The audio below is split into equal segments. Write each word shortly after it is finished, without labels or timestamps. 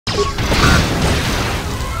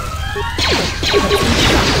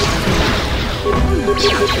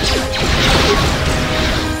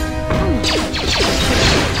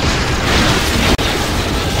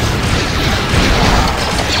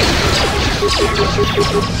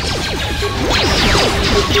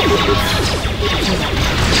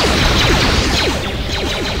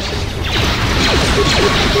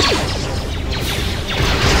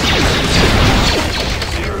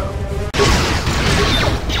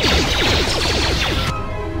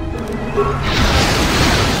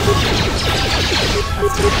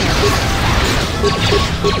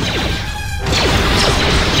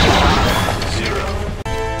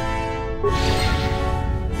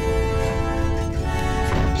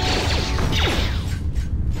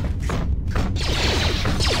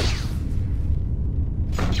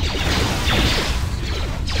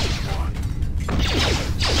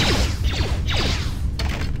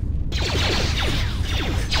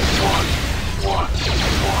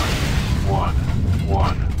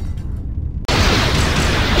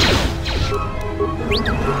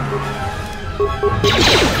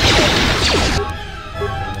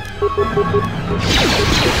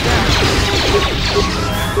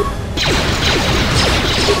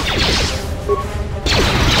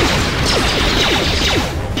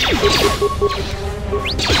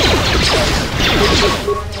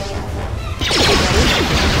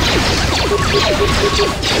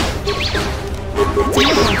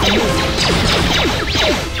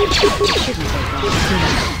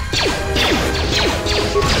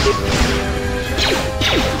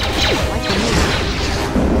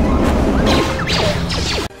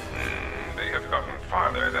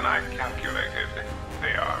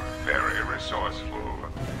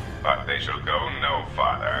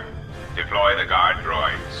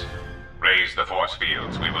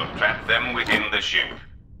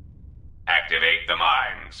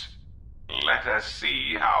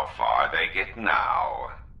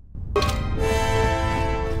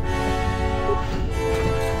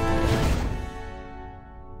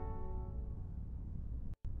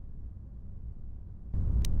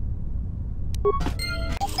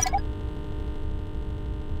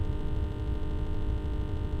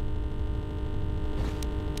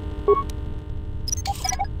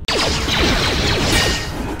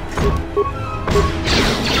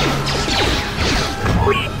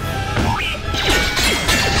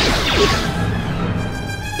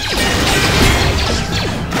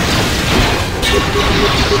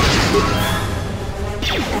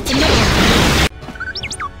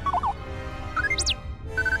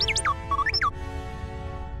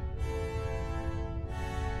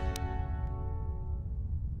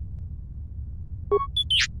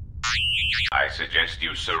I suggest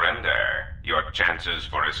you surrender. Your chances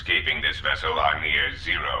for escaping this vessel are near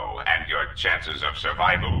zero, and your chances of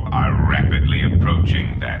survival are rapidly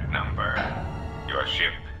approaching that number. Your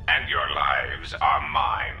ship and your lives are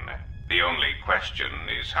mine. The only question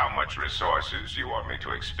is how much resources you want me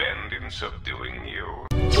to expend in subduing you.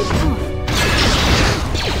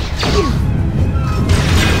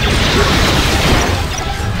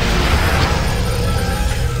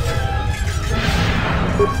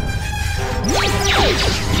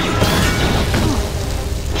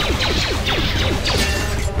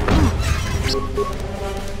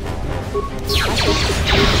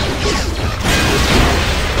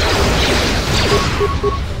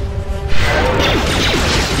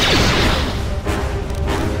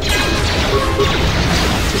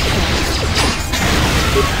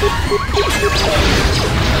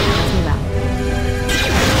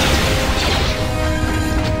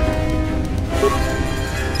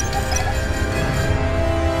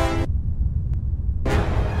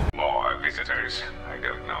 More visitors. I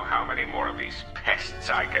don't know how many more of these pests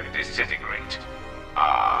I can disintegrate.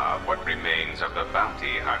 What remains of the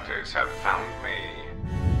bounty hunters have found me.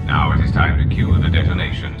 Now it is time to cue the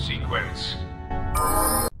detonation sequence.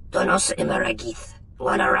 Donos emeragith.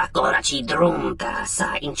 Wanarakorachi drumta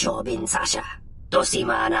sa inchobin sasha.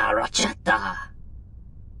 Dosimana rachata.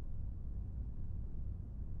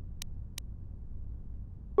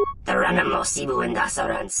 Taranamo sibu and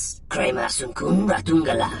dasarans. Krema sunkun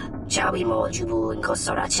ratungala. Chawi mo jubu and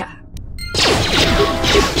kosoracha.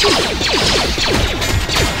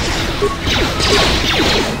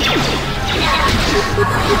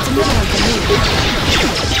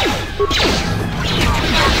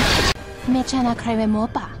 Mechana creve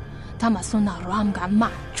mopa, tamasuna ramga ma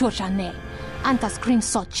chochane, anta screen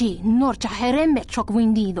sochi, norcha hereme chok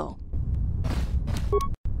windido.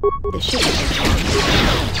 The ship is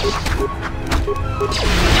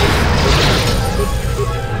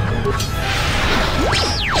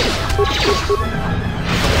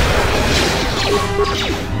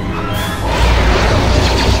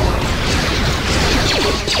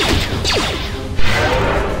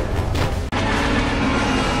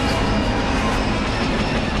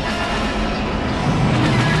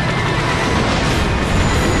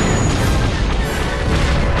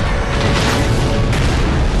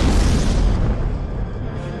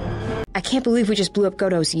can't believe we just blew up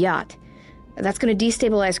Goto's yacht. That's gonna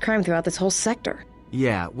destabilize crime throughout this whole sector.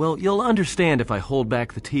 Yeah, well, you'll understand if I hold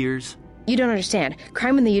back the tears. You don't understand.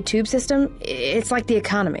 Crime in the YouTube system, it's like the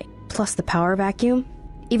economy. Plus the power vacuum.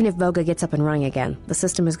 Even if Voga gets up and running again, the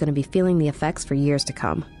system is gonna be feeling the effects for years to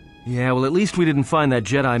come. Yeah, well, at least we didn't find that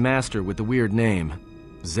Jedi Master with the weird name.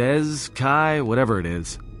 Zez, Kai, whatever it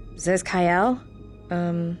is. Zez Kyle?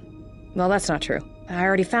 Well, that's not true. I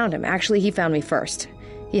already found him. Actually, he found me first.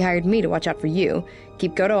 He hired me to watch out for you,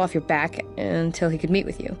 keep Goto off your back, until he could meet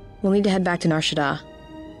with you. We'll need to head back to Nar Shaddaa,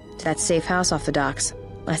 to that safe house off the docks.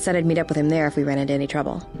 I said I'd meet up with him there if we ran into any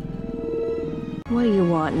trouble. What do you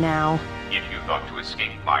want now? If you thought to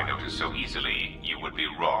escape my notice so easily, you would be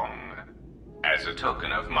wrong. As a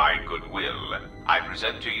token of my goodwill, I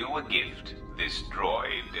present to you a gift, this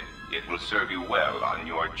droid. It will serve you well on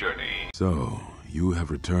your journey. So, you have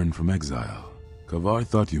returned from exile. Kavar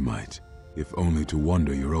thought you might, if only to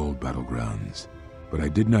wander your old battlegrounds. But I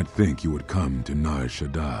did not think you would come to Nar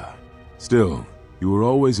Shaddaa. Still, you were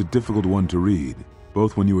always a difficult one to read,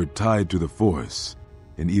 both when you were tied to the Force,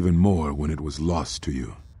 and even more when it was lost to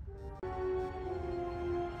you.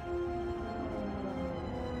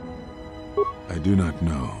 I do not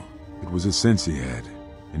know. It was a sense he had,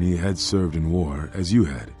 and he had served in war as you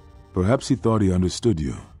had. Perhaps he thought he understood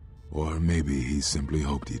you, or maybe he simply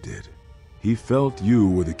hoped he did. He felt you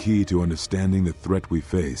were the key to understanding the threat we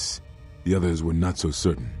face. The others were not so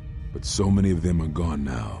certain, but so many of them are gone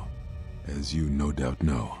now, as you no doubt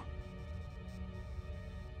know.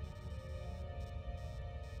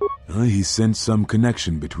 He sensed some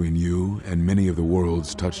connection between you and many of the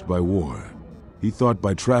worlds touched by war. He thought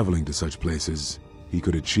by traveling to such places, he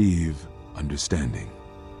could achieve understanding.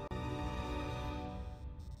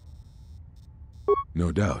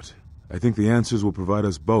 No doubt. I think the answers will provide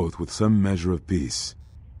us both with some measure of peace.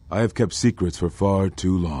 I have kept secrets for far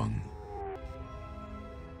too long.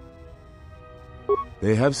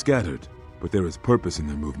 They have scattered, but there is purpose in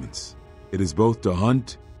their movements. It is both to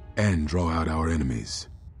hunt and draw out our enemies.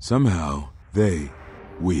 Somehow,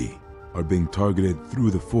 we, are being targeted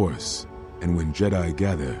through the Force, and when Jedi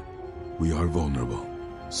gather, we are vulnerable.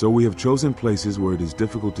 So we have chosen places where it is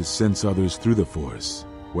difficult to sense others through the Force,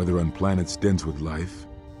 whether on planets dense with life,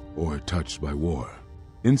 or touched by war.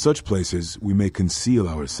 In such places, we may conceal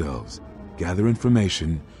ourselves, gather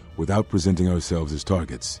information, without presenting ourselves as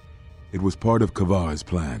targets. It was part of Kavar's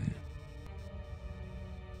plan.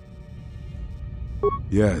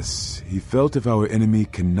 Yes, he felt if our enemy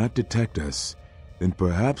cannot detect us, then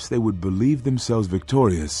perhaps they would believe themselves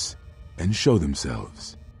victorious and show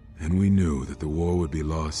themselves. And we knew that the war would be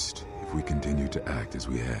lost if we continued to act as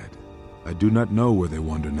we had. I do not know where they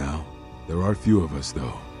wander now. There are few of us,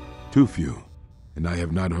 though. Too few, and I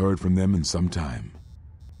have not heard from them in some time.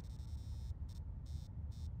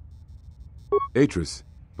 Atris,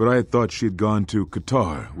 but I had thought she had gone to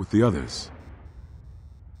KOTOR with the others.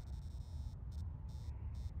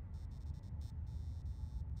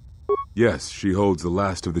 Yes, she holds the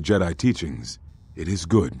last of the Jedi teachings. It is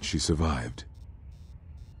good she survived.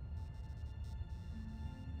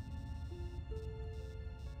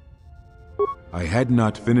 I had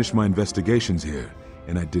not finished my investigations here,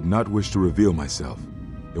 and I did not wish to reveal myself.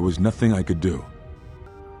 There was nothing I could do.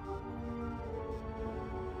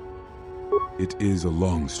 It is a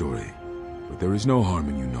long story, but there is no harm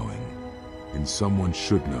in you knowing, and someone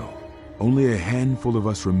should know. Only a handful of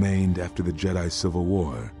us remained after the Jedi Civil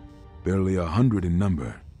War, barely 100 in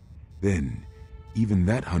number. Then, even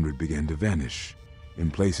that 100 began to vanish,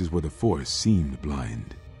 in places where the Force seemed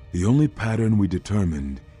blind. The only pattern we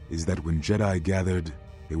determined is that when Jedi gathered,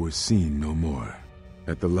 they were seen no more.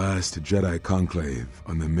 At the last Jedi conclave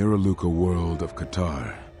on the Miraluka world of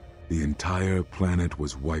KOTOR, the entire planet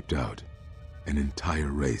was wiped out, an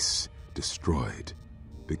entire race destroyed,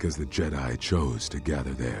 because the Jedi chose to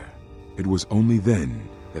gather there. It was only then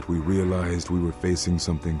that we realized we were facing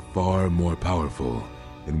something far more powerful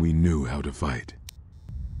than we knew how to fight.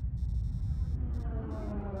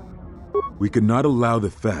 We could not allow the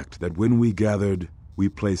fact that when we gathered, we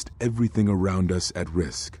placed everything around us at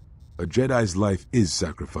risk. A Jedi's life is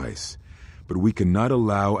sacrifice, but we cannot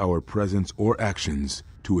allow our presence or actions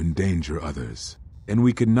to endanger others. And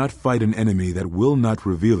we cannot fight an enemy that will not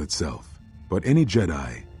reveal itself. But any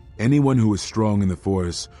Jedi, anyone who is strong in the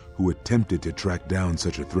Force, who attempted to track down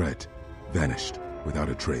such a threat, vanished without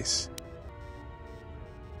a trace.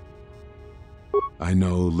 I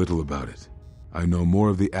know little about it. I know more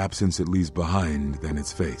of the absence it leaves behind than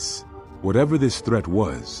its face. Whatever this threat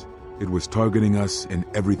was, it was targeting us and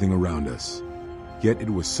everything around us. Yet it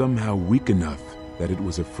was somehow weak enough that it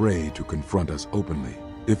was afraid to confront us openly.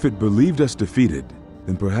 If it believed us defeated,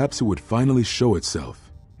 then perhaps it would finally show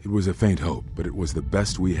itself. It was a faint hope, but it was the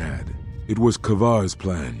best we had. It was KOTOR's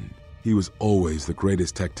plan. He was always the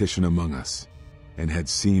greatest tactician among us, and had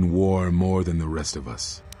seen war more than the rest of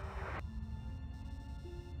us.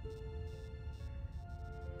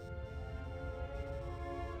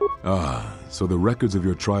 Ah, so the records of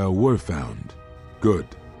your trial were found. Good.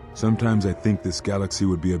 Sometimes I think this galaxy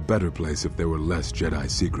would be a better place if there were less Jedi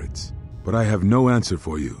secrets. But I have no answer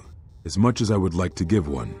for you, as much as I would like to give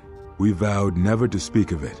one. We vowed never to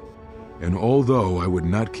speak of it, and although I would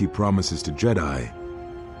not keep promises to Jedi,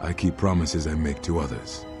 I keep promises I make to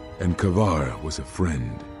others. And KOTOR was a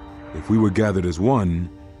friend. If we were gathered as one,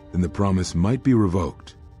 then the promise might be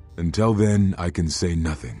revoked. Until then, I can say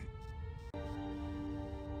nothing.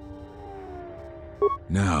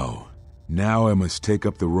 Now I must take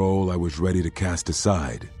up the role I was ready to cast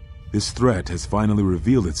aside. This threat has finally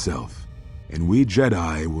revealed itself, and we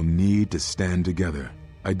Jedi will need to stand together.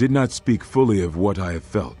 I did not speak fully of what I have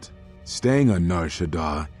felt. Staying on Nar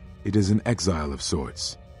Shaddaa, it is an exile of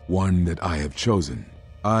sorts, one that I have chosen.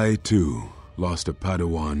 I, too, lost a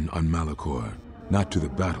Padawan on Malachor, not to the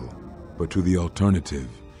battle, but to the alternative,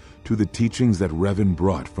 to the teachings that Revan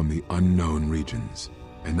brought from the unknown regions.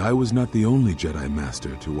 And I was not the only Jedi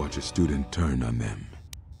Master to watch a student turn on them.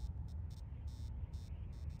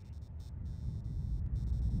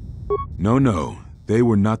 No, they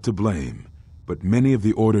were not to blame, but many of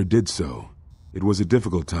the Order did so. It was a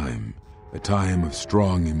difficult time, a time of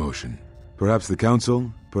strong emotion. Perhaps the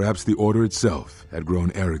Council, perhaps the Order itself, had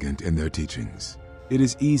grown arrogant in their teachings. It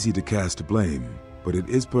is easy to cast blame, but it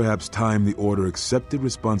is perhaps time the Order accepted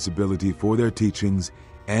responsibility for their teachings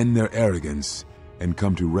and their arrogance, and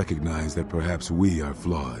come to recognize that perhaps we are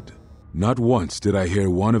flawed. Not once did I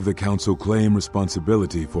hear one of the Council claim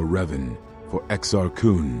responsibility for Revan, for Exar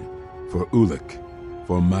Kun, for Ulic,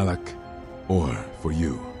 for Malak, or for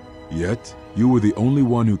you. Yet, you were the only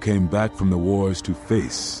one who came back from the wars to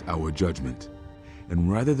face our judgment.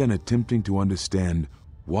 And rather than attempting to understand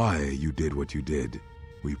why you did what you did,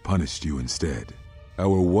 we punished you instead.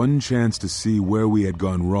 Our one chance to see where we had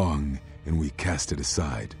gone wrong, and we cast it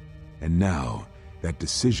aside. And now, that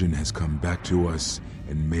decision has come back to us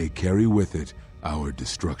and may carry with it our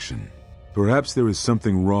destruction. Perhaps there is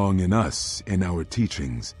something wrong in us, in our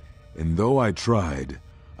teachings, and though I tried,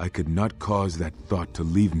 I could not cause that thought to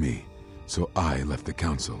leave me, so I left the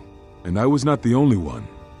Council. And I was not the only one.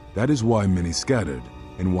 That is why many scattered,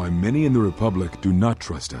 and why many in the Republic do not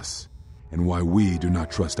trust us, and why we do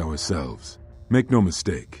not trust ourselves. Make no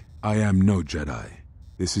mistake, I am no Jedi.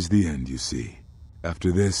 This is the end, you see.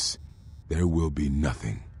 After this, there will be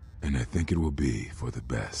nothing, and I think it will be for the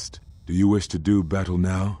best. Do you wish to do battle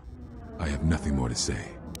now? I have nothing more to say.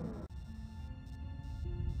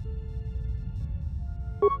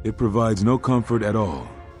 It provides no comfort at all,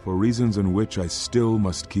 for reasons on which I still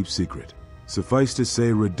must keep secret. Suffice to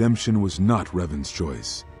say, redemption was not Revan's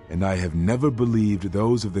choice, and I have never believed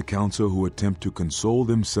those of the Council who attempt to console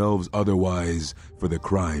themselves otherwise for the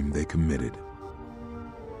crime they committed.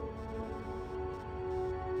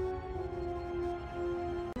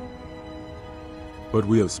 But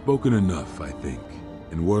we have spoken enough, I think,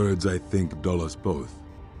 and words, I think, dull us both.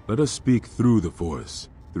 Let us speak through the Force,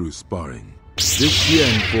 through sparring. This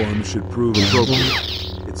Xian form should prove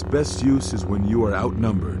appropriate. Its best use is when you are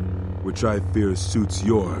outnumbered, which I fear suits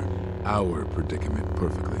our predicament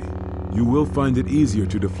perfectly. You will find it easier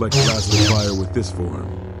to deflect blast of fire with this form,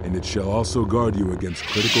 and it shall also guard you against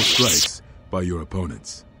critical strikes by your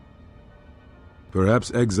opponents.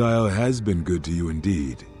 Perhaps exile has been good to you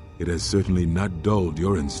indeed. It has certainly not dulled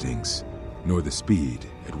your instincts, nor the speed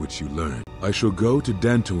at which you learn. I shall go to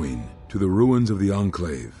Dantooine, to the ruins of the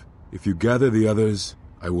Enclave. If you gather the others,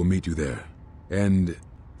 I will meet you there. And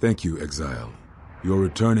thank you, Exile. You're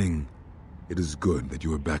returning. It is good that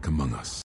you are back among us.